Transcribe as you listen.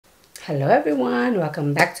Hello everyone,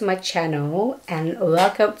 welcome back to my channel and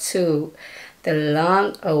welcome to the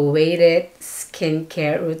long-awaited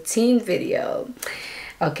skincare routine video.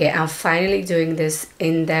 Okay, I'm finally doing this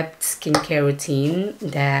in-depth skincare routine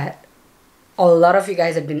that a lot of you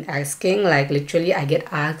guys have been asking. Like literally I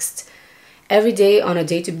get asked every day on a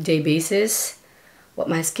day-to-day basis what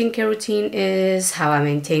my skincare routine is, how I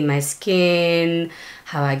maintain my skin,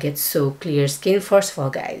 how I get so clear skin. First of all,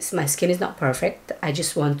 guys, my skin is not perfect. I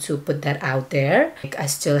just want to put that out there. Like, I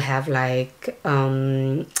still have like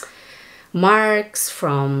marks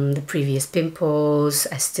from the previous pimples.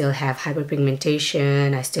 I still have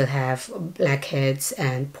hyperpigmentation. I still have blackheads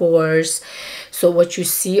and pores. So what you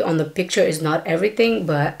see on the picture is not everything,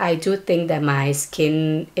 but I do think that my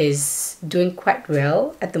skin is doing quite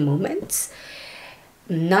well at the moment.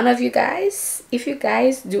 None of you guys, if you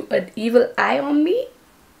guys do an evil eye on me,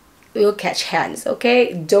 we'll catch hands,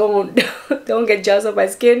 okay? Don't get jealous of my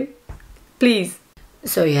skin, please.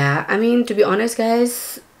 So yeah, I mean, to be honest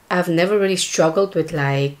guys, I've never really struggled with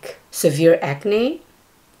like severe acne.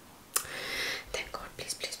 Thank God,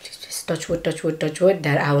 please touch wood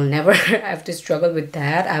that I will never have to struggle with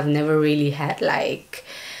that. I've never really had like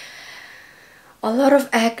a lot of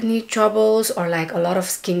acne troubles or like a lot of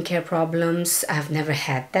skincare problems. I've never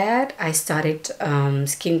had that. I started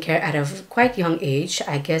skincare at a quite young age,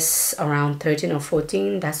 I guess around 13 or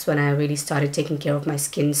 14. That's when I really started taking care of my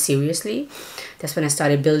skin seriously. That's when I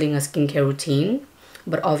started building a skincare routine.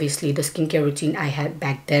 But obviously the skincare routine I had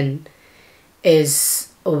back then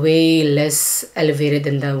is way less elevated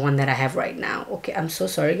than the one that I have right now. Okay, I'm so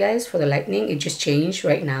sorry guys for the lightning. It just changed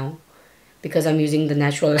right now because I'm using the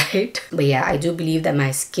natural light. But yeah, I do believe that my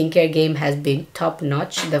skincare game has been top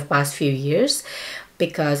notch the past few years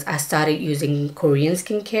because I started using Korean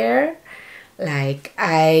skincare. Like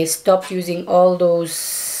I stopped using all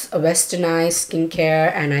those westernized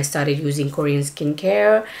skincare and I started using Korean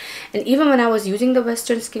skincare. And even when I was using the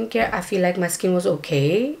western skincare, I feel like my skin was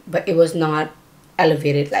okay, but it was not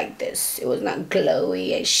elevated like this. It was not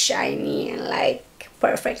glowy and shiny and like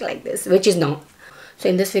perfect like this, which is not. So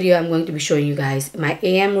in this video, I'm going to be showing you guys my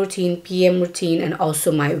AM routine, PM routine, and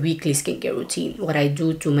also my weekly skincare routine. What I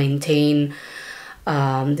do to maintain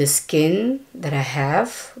the skin that I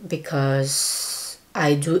have, because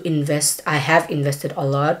I have invested a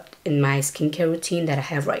lot in my skincare routine that I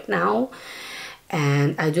have right now.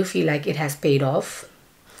 And I do feel like it has paid off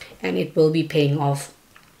and it will be paying off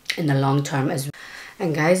in the long term as well.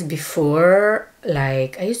 And guys, before,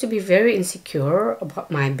 like, I used to be very insecure about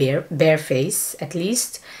my bare face, at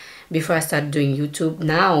least before I started doing YouTube.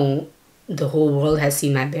 Now the whole world has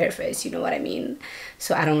seen my bare face, you know what I mean?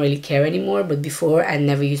 So I don't really care anymore. But before, I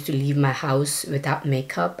never used to leave my house without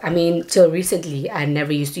makeup. I mean, till recently, I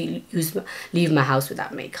never used to leave my house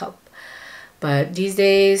without makeup. But these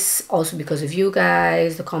days, also because of you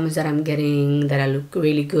guys, the comments that I'm getting that I look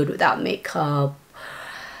really good without makeup,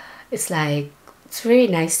 it's like, it's very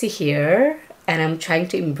nice to hear. And I'm trying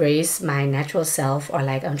to embrace my natural self, or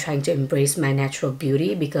like I'm trying to embrace my natural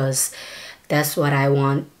beauty, because that's what I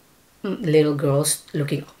want little girls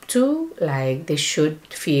looking up to. Like they should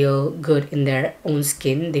feel good in their own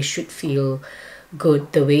skin. They should feel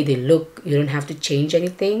good the way they look. You don't have to change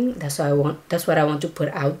anything. That's what I want to put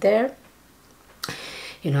out there.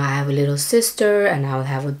 You know, I have a little sister and I'll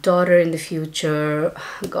have a daughter in the future,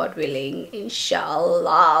 God willing,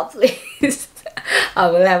 inshallah, please. I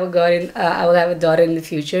will have a daughter in the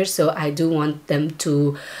future. So I do want them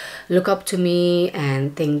to look up to me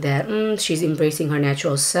and think that she's embracing her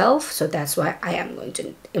natural self. So that's why I am going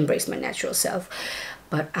to embrace my natural self.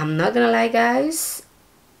 But I'm not gonna lie guys,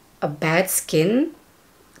 a bad skin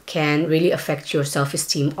can really affect your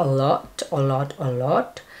self-esteem a lot.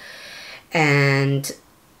 And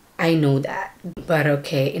I know that. But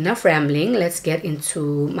okay, enough rambling. Let's get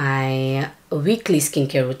into my weekly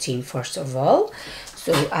skincare routine first of all.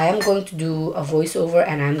 So I am going to do a voiceover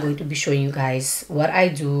and I'm going to be showing you guys what I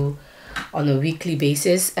do on a weekly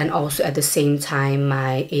basis, and also at the same time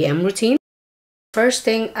my AM routine. First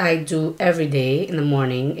thing I do every day in the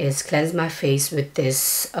morning is cleanse my face with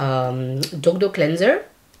this Dogdo cleanser.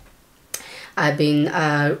 I've been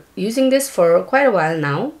using this for quite a while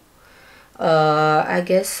now. I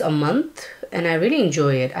guess a month, and I really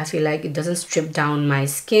enjoy it. I feel like it doesn't strip down my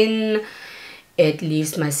skin. It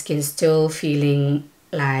leaves my skin still feeling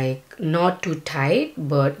like not too tight,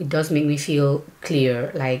 but it does make me feel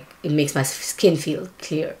clear. Like it makes my skin feel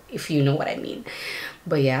clear, if you know what I mean.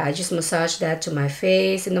 But yeah, I just massage that to my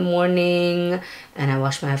face in the morning, and I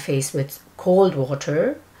wash my face with cold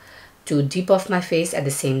water to dip off my face at the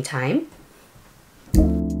same time.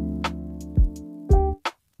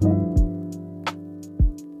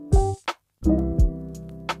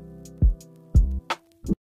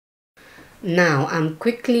 Now I'm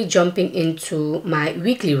quickly jumping into my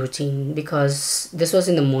weekly routine because this was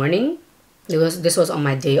in the morning. This was on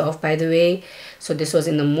my day off, by the way. So this was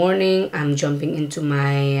in the morning. I'm jumping into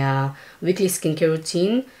my weekly skincare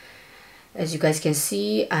routine. As you guys can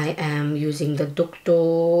see, I am using the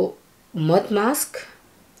Docto mud mask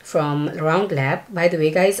from Round Lab. By the way,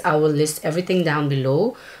 guys, I will list everything down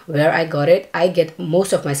below where I got it. I get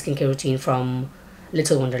most of my skincare routine from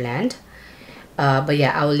Little Wonderland. But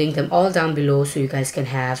yeah, I will link them all down below so you guys can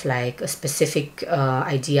have like a specific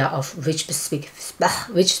idea of which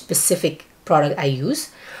specific product I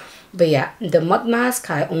use. But yeah, the mud mask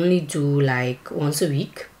I only do like once a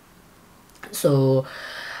week. So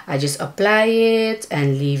I just apply it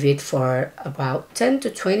and leave it for about 10 to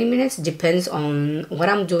 20 minutes, depends on what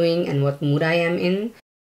I'm doing and what mood I am in.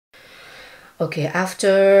 Okay,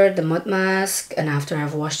 after the mud mask and after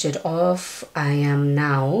I've washed it off, I am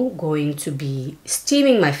now going to be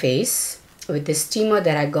steaming my face with this steamer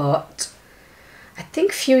that I got, I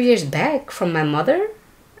think, a few years back from my mother.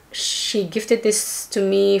 She gifted this to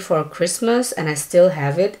me for Christmas and I still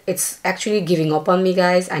have it. It's actually giving up on me,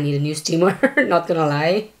 guys. I need a new steamer, not gonna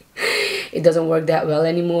lie. It doesn't work that well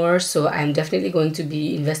anymore, so I'm definitely going to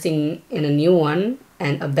be investing in a new one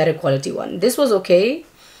and a better quality one. This was okay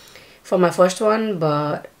for my first one,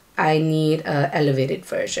 but I need a elevated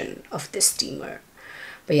version of this steamer.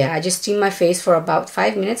 But yeah, I just steam my face for about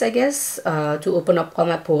 5 minutes, I guess, to open up all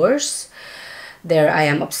my pores. There, I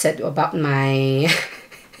am upset about my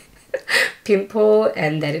pimple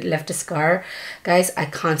and that it left a scar. Guys, I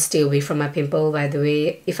can't stay away from my pimple, by the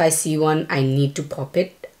way. If I see one, I need to pop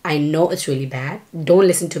it. I know it's really bad. Don't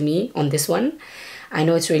listen to me on this one. I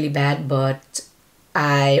know it's really bad, but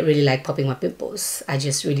I really like popping my pimples. I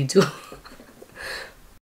just really do.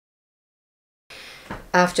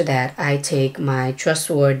 After that, I take my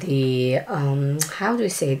trustworthy, how do we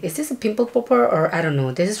say it? Is this a pimple popper or I don't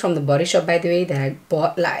know. This is from the Body Shop, by the way, that I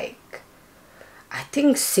bought like, I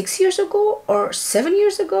think 6 years ago or 7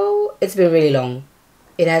 years ago. It's been really long.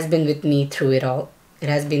 It has been with me through it all. It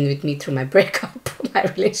has been with me through my breakup, my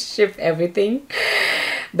relationship, everything.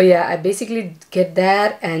 But yeah, I basically get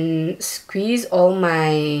that and squeeze all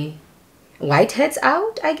my whiteheads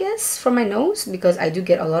out, I guess, from my nose, because I do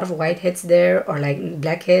get a lot of whiteheads there, or like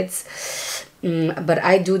blackheads. But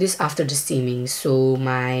I do this after the steaming, so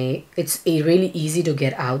it's really easy to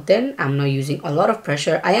get out. Then I'm not using a lot of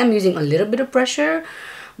pressure. I am using a little bit of pressure,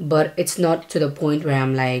 but it's not to the point where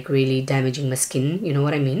I'm like really damaging my skin, you know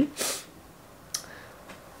what I mean?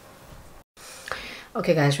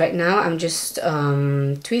 Okay guys, right now I'm just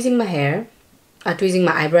tweezing my hair, tweezing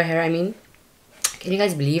my eyebrow hair, I mean. Can you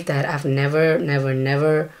guys believe that I've never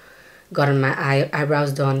gotten my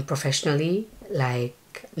eyebrows done professionally? Like,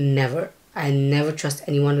 never. I never trust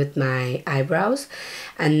anyone with my eyebrows,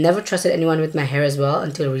 and never trusted anyone with my hair as well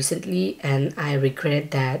until recently, and I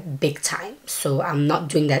regretted that big time. So I'm not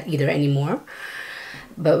doing that either anymore.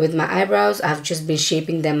 But with my eyebrows, I've just been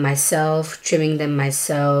shaping them myself, trimming them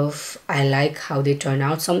myself. I like how they turn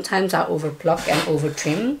out. Sometimes I over pluck and over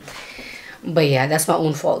trim. But yeah, that's my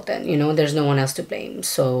own fault then, you know, there's no one else to blame.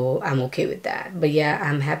 So I'm okay with that. But yeah,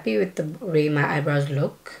 I'm happy with the way my eyebrows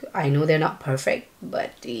look. I know they're not perfect,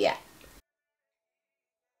 but yeah.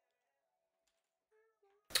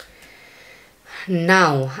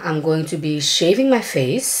 Now I'm going to be shaving my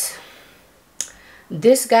face.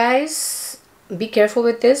 This, guys, be careful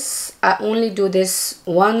with this. I only do this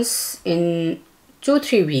once in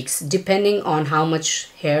 2-3 weeks, depending on how much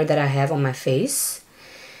hair that I have on my face.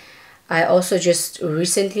 I also just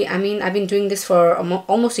recently, I mean, I've been doing this for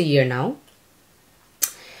almost a year now,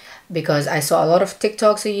 because I saw a lot of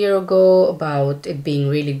TikToks a year ago about it being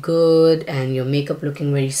really good and your makeup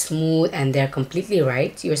looking very smooth, and they're completely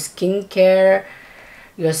right. Your skin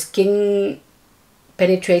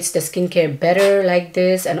penetrates the skincare better like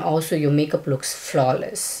this, and also your makeup looks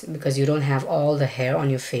flawless because you don't have all the hair on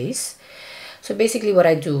your face. So basically what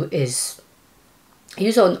I do is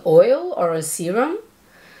use an oil or a serum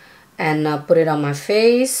and put it on my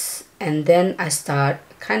face, and then I start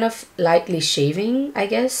kind of lightly shaving, I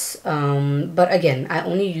guess. But again, I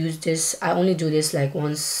only do this like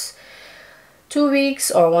once 2 weeks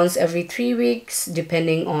or once every 3 weeks,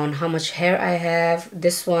 depending on how much hair I have.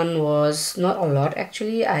 This one was not a lot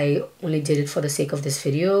actually. I only did it for the sake of this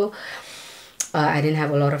video. I didn't have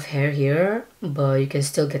a lot of hair here, but you can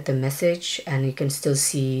still get the message and you can still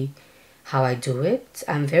see how I do it.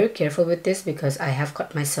 I'm very careful with this because I have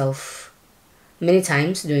cut myself many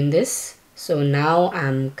times doing this. So now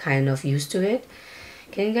I'm kind of used to it.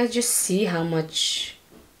 Can you guys just see how much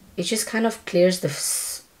it just kind of clears the,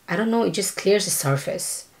 I don't know, it just clears the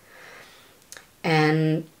surface.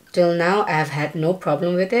 And Till now I've had no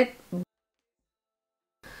problem with it.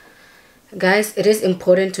 Guys, it is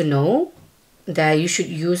important to know that you should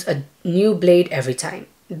use a new blade every time,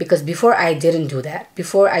 because before I didn't do that.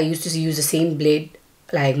 Before I used to use the same blade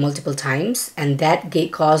like multiple times, and that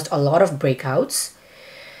caused a lot of breakouts.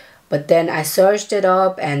 But then I searched it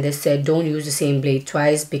up and they said don't use the same blade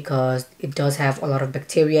twice because it does have a lot of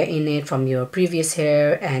bacteria in it from your previous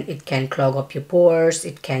hair, and it can clog up your pores,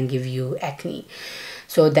 it can give you acne.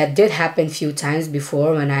 So that did happen few times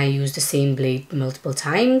before when I used the same blade multiple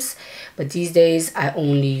times. But these days I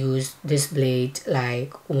only use this blade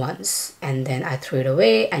like once, and then I throw it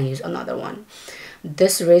away and use another one.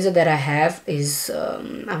 This razor that I have is,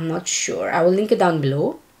 I'm not sure, I will link it down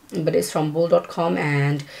below, but it's from Bol.com,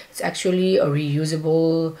 and it's actually a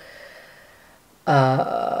reusable,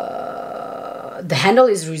 the handle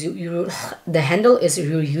is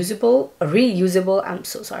reusable, I'm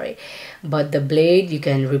so sorry, but the blade you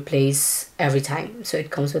can replace every time. So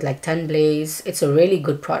it comes with like 10 blades. It's a really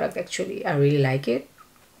good product actually. I really like it.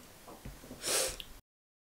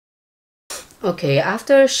 Okay,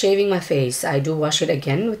 after shaving my face, I do wash it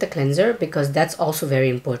again with the cleanser, because that's also very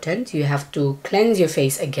important. You have to cleanse your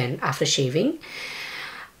face again after shaving,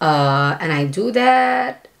 and I do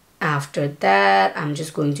that. After that, I'm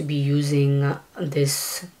just going to be using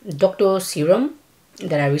this Doctor serum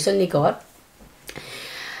that I recently got.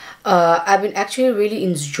 I've been actually really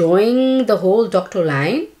enjoying the whole Doctor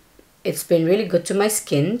line. It's been really good to my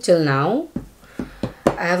skin till now.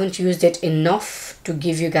 I haven't used it enough to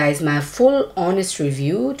give you guys my full honest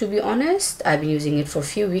review, to be honest. I've been using it for a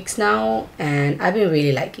few weeks now and I've been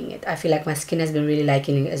really liking it. I feel like my skin has been really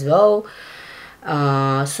liking it as well.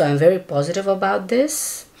 So I'm very positive about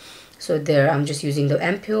this. So there, I'm just using the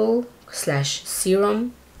ampule /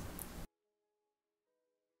 serum.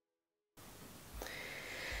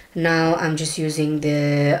 Now I'm just using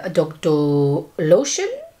the Doctor lotion.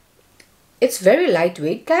 It's very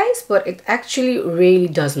lightweight, guys, but it actually really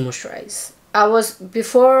does moisturize.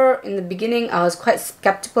 Before, in the beginning, I was quite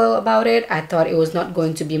skeptical about it. I thought it was not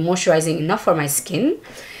going to be moisturizing enough for my skin,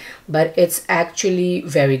 but it's actually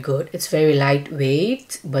very good. It's very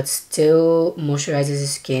lightweight, but still moisturizes the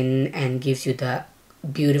skin and gives you the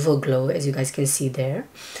beautiful glow, as you guys can see there.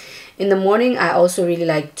 In the morning, I also really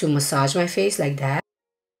like to massage my face like that.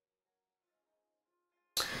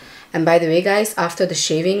 And by the way, guys, after the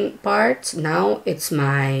shaving part, now it's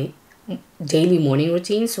my daily morning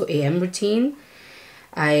routine, so AM routine.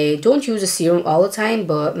 I don't use a serum all the time,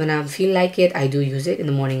 but when I feel like it, I do use it in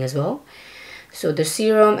the morning as well. So the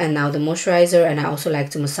serum and now the moisturizer, and I also like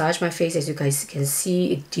to massage my face. As you guys can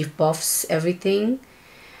see, it debuffs everything.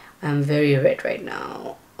 I'm very red right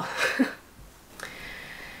now.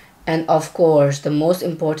 And of course, the most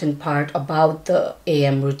important part about the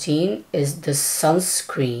AM routine is the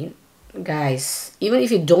sunscreen. Guys, even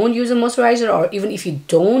if you don't use a moisturizer, or even if you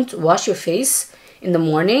don't wash your face in the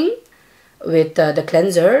morning with the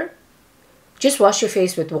cleanser, just wash your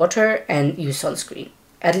face with water and use sunscreen.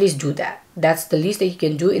 At least do that. That's the least that you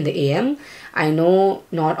can do in the AM. I know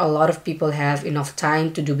not a lot of people have enough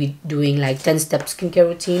time to be doing like 10-step skincare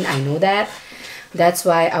routine. I know that. That's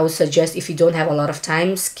why I would suggest, if you don't have a lot of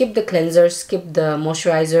time, skip the cleanser, skip the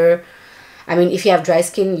moisturizer. I mean, if you have dry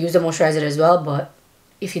skin, use the moisturizer as well, but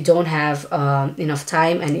if you don't have enough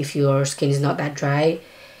time and if your skin is not that dry,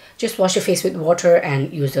 just wash your face with water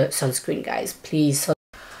and use the sunscreen, guys, please.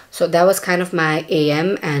 So that was kind of my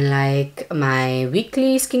AM and like my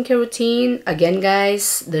weekly skincare routine. Again,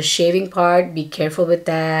 guys, the shaving part, be careful with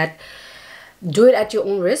that. Do it at your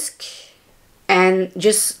own risk and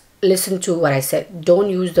just listen to what I said.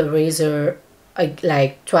 Don't use the razor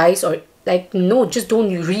like twice, or like, no, just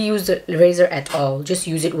don't reuse the razor at all. Just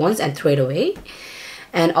use it once and throw it away.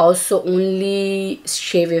 And also only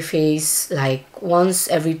shave your face like once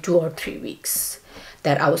every 2 or 3 weeks.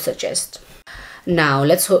 That I would suggest. Now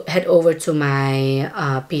let's head over to my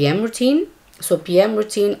PM routine. So PM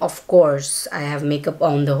routine, of course, I have makeup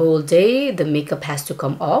on the whole day. The makeup has to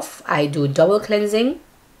come off. I do double cleansing.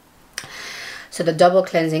 So the double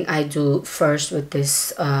cleansing I do first with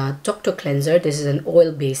this Doctor cleanser. This is an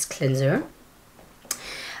oil-based cleanser.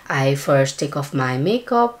 I first take off my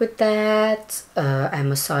makeup with that. I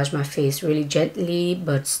massage my face really gently,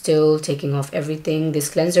 but still taking off everything. This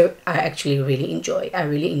cleanser I actually really enjoy. I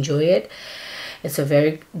really enjoy it. It's a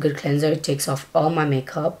very good cleanser. It takes off all my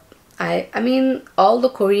makeup. I mean, all the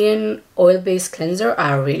Korean oil-based cleanser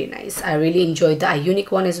are really nice. I really enjoyed the Iunic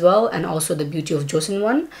one as well, and also the Beauty of Joseon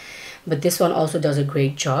one. But this one also does a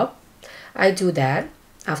great job. I do that.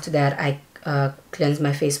 After that, I cleanse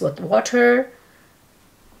my face with water.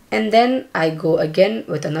 And then I go again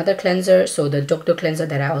with another cleanser. So the Doctor cleanser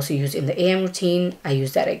that I also use in the AM routine, I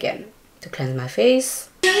use that again to cleanse my face.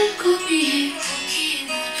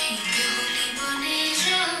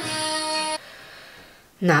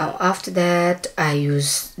 Now after that, I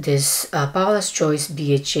use this Paula's Choice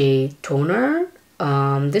BHA toner.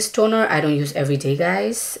 This toner I don't use every day,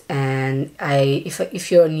 guys, and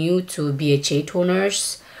if you're new to BHA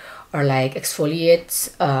toners or like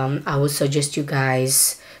exfoliates, I would suggest you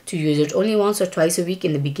guys to use it only once or twice a week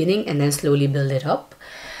in the beginning and then slowly build it up.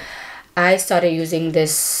 I started using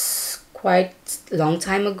this quite long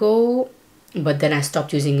time ago, but then I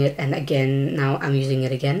stopped using it, and again now I'm using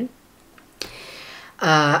it again.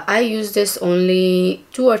 I use this only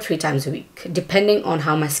 2 or 3 times a week, depending on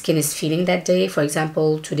how my skin is feeling that day. For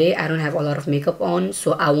example, today I don't have a lot of makeup on,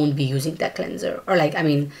 so I won't be using that cleanser, or like, I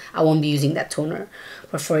won't be using that toner.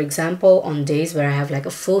 But for example, on days where I have like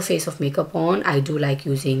a full face of makeup on, I do like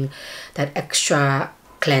using that extra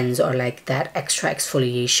cleanse or like that extra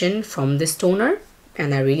exfoliation from this toner,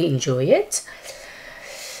 and I really enjoy it.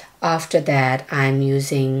 After that, I'm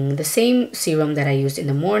using the same serum that I used in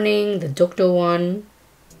the morning, the Doctor one.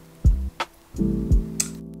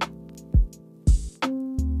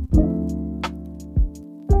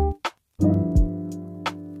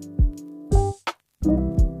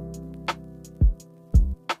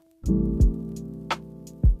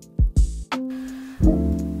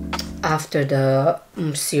 After the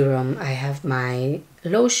serum, I have my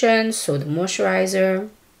lotion, so the moisturizer.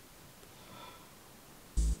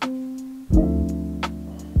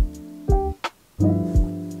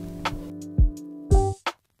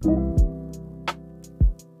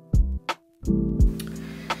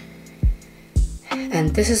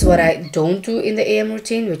 And this is what I don't do in the AM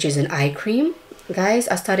routine, which is an eye cream. Guys,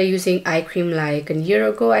 I started using eye cream like a year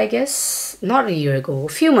ago, I guess. Not a year ago, a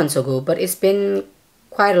few months ago, but it's been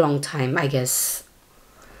quite a long time, I guess.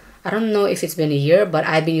 I don't know if it's been a year, but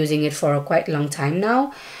I've been using it for a quite long time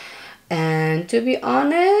now. And to be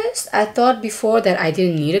honest, I thought before that I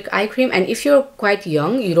didn't need an eye cream. And if you're quite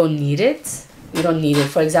young, you don't need it. You don't need it.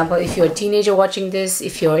 For example, if you're a teenager watching this,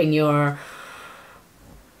 if you're in your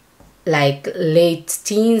like late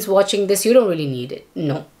teens watching this, you don't really need it.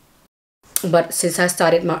 No. But since I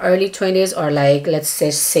started my early 20s, or like let's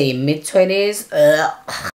just say mid 20s,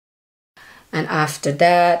 and after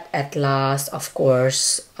that, at last, of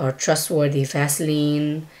course, our trustworthy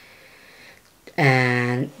Vaseline.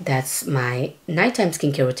 And that's my nighttime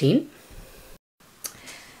skincare routine.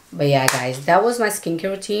 But yeah, guys, that was my skincare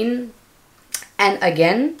routine. And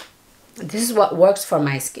again, this is what works for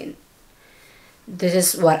my skin. This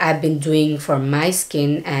is what I've been doing for my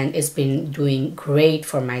skin, and it's been doing great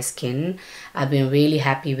for my skin. I've been really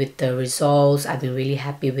happy with the results. I've been really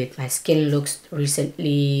happy with my skin looks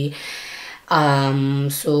recently.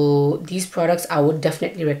 So these products I would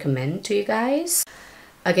definitely recommend to you guys.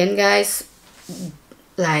 Again, guys,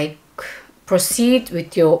 like, proceed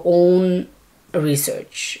with your own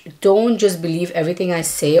research. Don't just believe everything I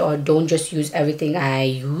say, or don't just use everything I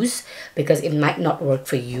use, because it might not work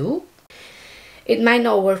for you. It might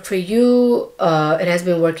not work for you. It has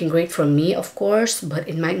been working great for me, of course, but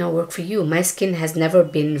it might not work for you. My skin has never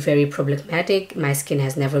been very problematic. My skin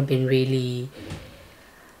has never been really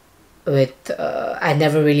I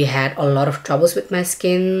never really had a lot of troubles with my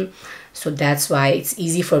skin, so that's why it's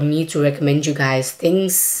easy for me to recommend you guys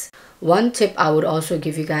things. One tip I would also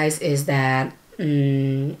give you guys is that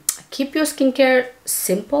keep your skincare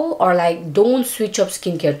simple, or like don't switch up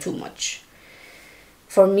skincare too much.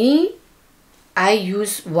 For me, I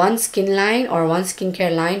use one skin line or one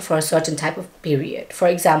skincare line for a certain type of period. For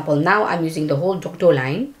example, now I'm using the whole Doctor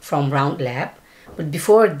line from Round Lab. But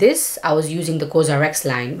before this, I was using the COSRX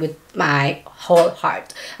line with my whole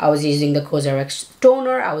heart. I was using the COSRX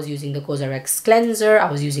toner, I was using the COSRX cleanser,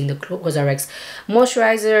 I was using the COSRX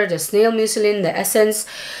moisturizer, the snail mucilin, the essence.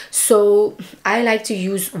 So I like to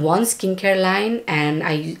use one skincare line, and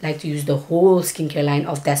I like to use the whole skincare line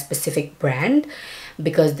of that specific brand,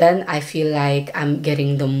 because then I feel like I'm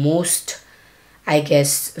getting the most, I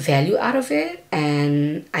guess, value out of it,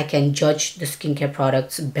 and I can judge the skincare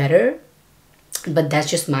products better. But that's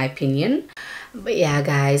just my opinion. But yeah,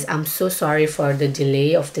 guys, I'm so sorry for the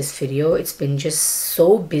delay of this video. It's been just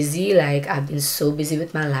so busy. Like, I've been so busy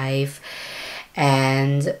with my life,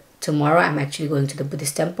 and tomorrow I'm actually going to the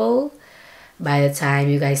Buddhist temple. By the time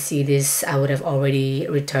you guys see this, I would have already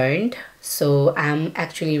returned. So I'm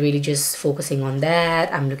actually really just focusing on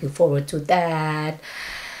that. I'm looking forward to that,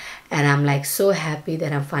 and I'm like so happy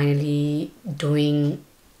that I'm finally doing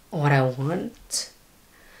what I want,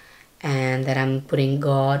 and that I'm putting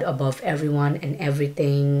God above everyone and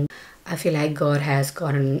everything. I feel like God has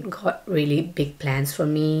got really big plans for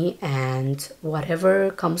me, and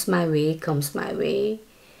whatever comes my way comes my way.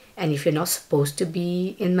 And if you're not supposed to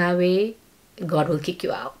be in my way, God will kick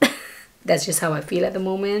you out. That's just how I feel at the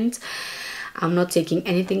moment. I'm not taking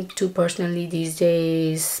anything too personally these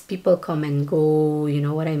days. People come and go, you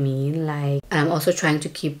know what I mean? Like, I'm also trying to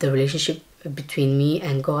keep the relationship between me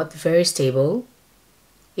and God very stable,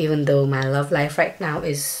 even though my love life right now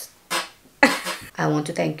is. I want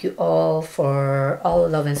to thank you all for all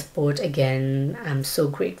love and support again. I'm so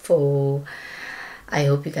grateful. I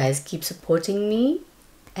hope you guys keep supporting me,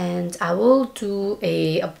 and I will do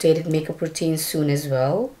a updated makeup routine soon as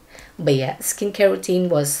well. But yeah, skincare routine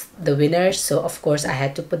was the winner, so of course I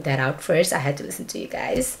had to put that out first. I had to listen to you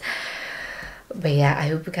guys. But yeah, I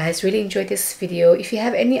hope you guys really enjoyed this video. If you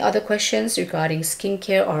have any other questions regarding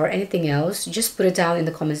skincare or anything else, just put it down in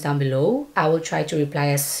the comments down below. I will try to reply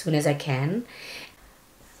as soon as I can.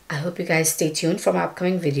 I hope you guys stay tuned for my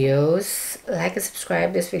upcoming videos. Like and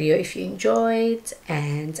subscribe this video if you enjoyed,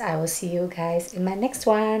 and I will see you guys in my next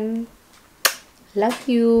one. Love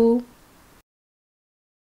you.